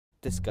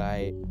this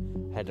guy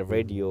had a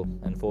radio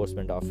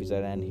enforcement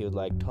officer, and he was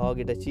like,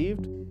 target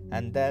achieved.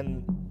 And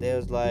then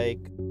there's like,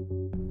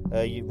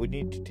 we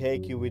need to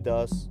take you with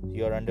us,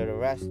 you're under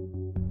arrest.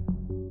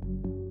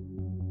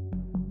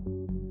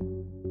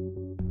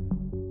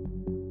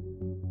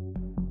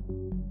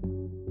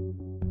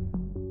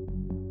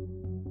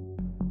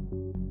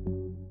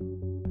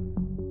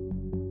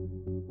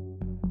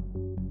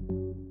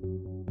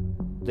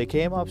 They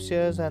came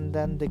upstairs, and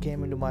then they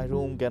came into my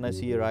room. Can I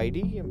see your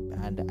ID?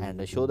 And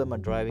I show them a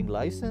driving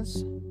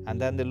license. And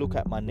then they look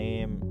at my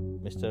name,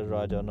 Mr.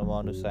 Raja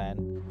Noman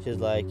Hussain. She's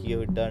like,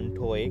 you've done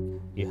TOEIC,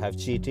 you have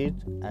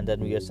cheated, and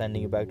then we are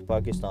sending you back to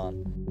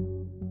Pakistan.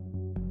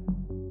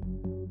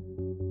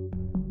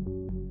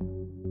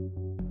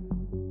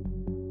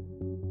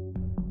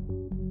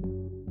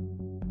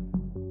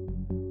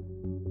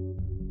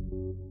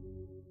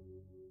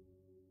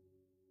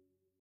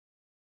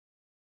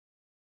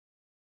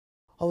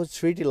 I was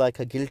treated like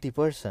a guilty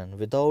person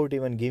without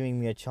even giving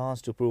me a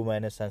chance to prove my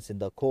innocence in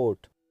the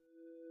court.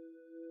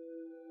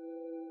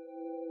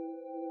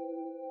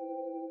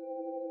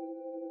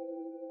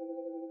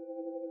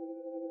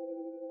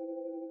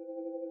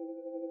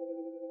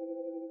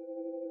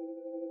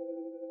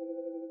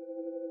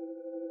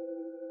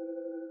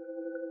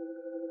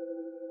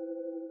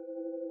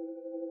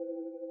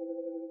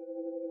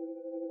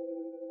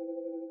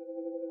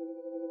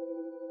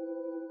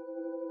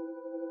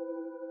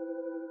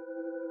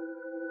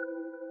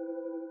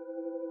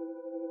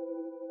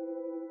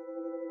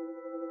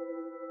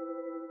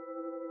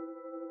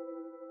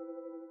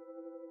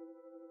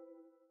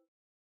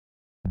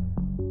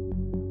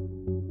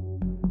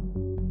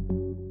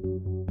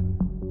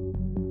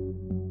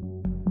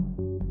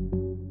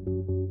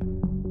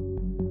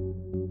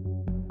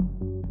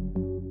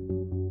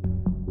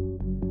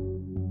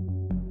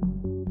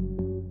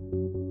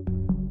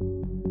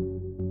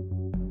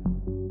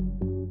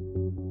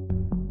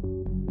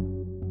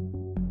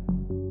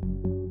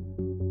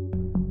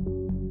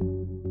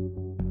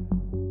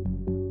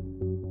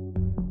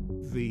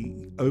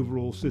 The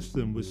overall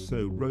system was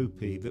so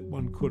ropey that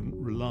one couldn't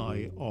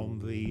rely on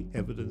the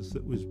evidence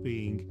that was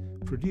being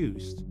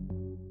produced.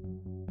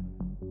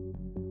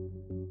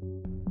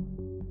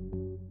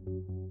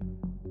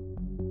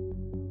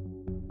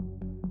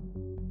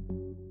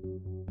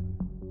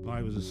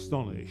 I was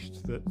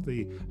astonished that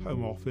the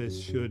Home Office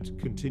should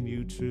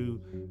continue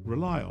to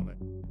rely on it.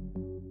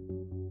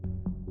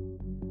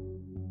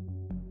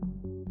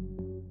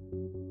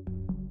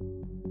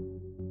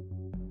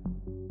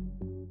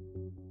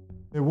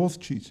 There was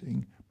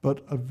cheating,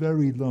 but a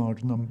very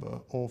large number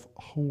of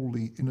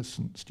wholly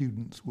innocent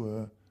students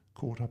were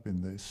caught up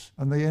in this.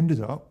 And they ended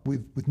up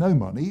with no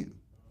money,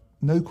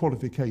 no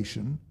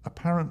qualification,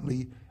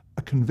 apparently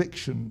a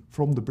conviction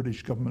from the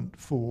British government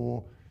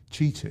for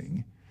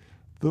cheating.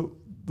 The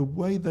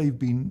way they've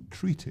been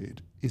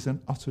treated is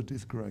an utter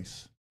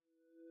disgrace.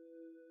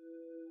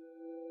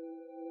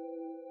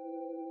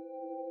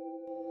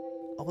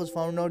 I was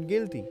found not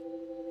guilty,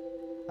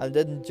 and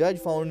then the judge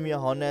found me a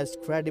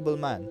honest, credible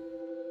man.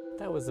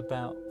 That was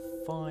about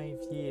 5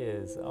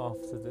 years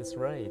after this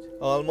raid.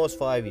 Almost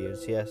 5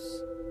 years, yes.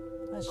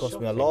 That's It cost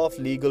me a shocking. lot of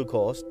legal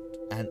cost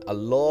and a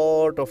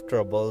lot of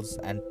troubles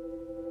and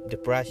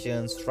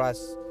depression,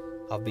 stress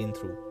I've been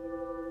through.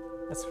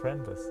 That's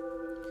horrendous.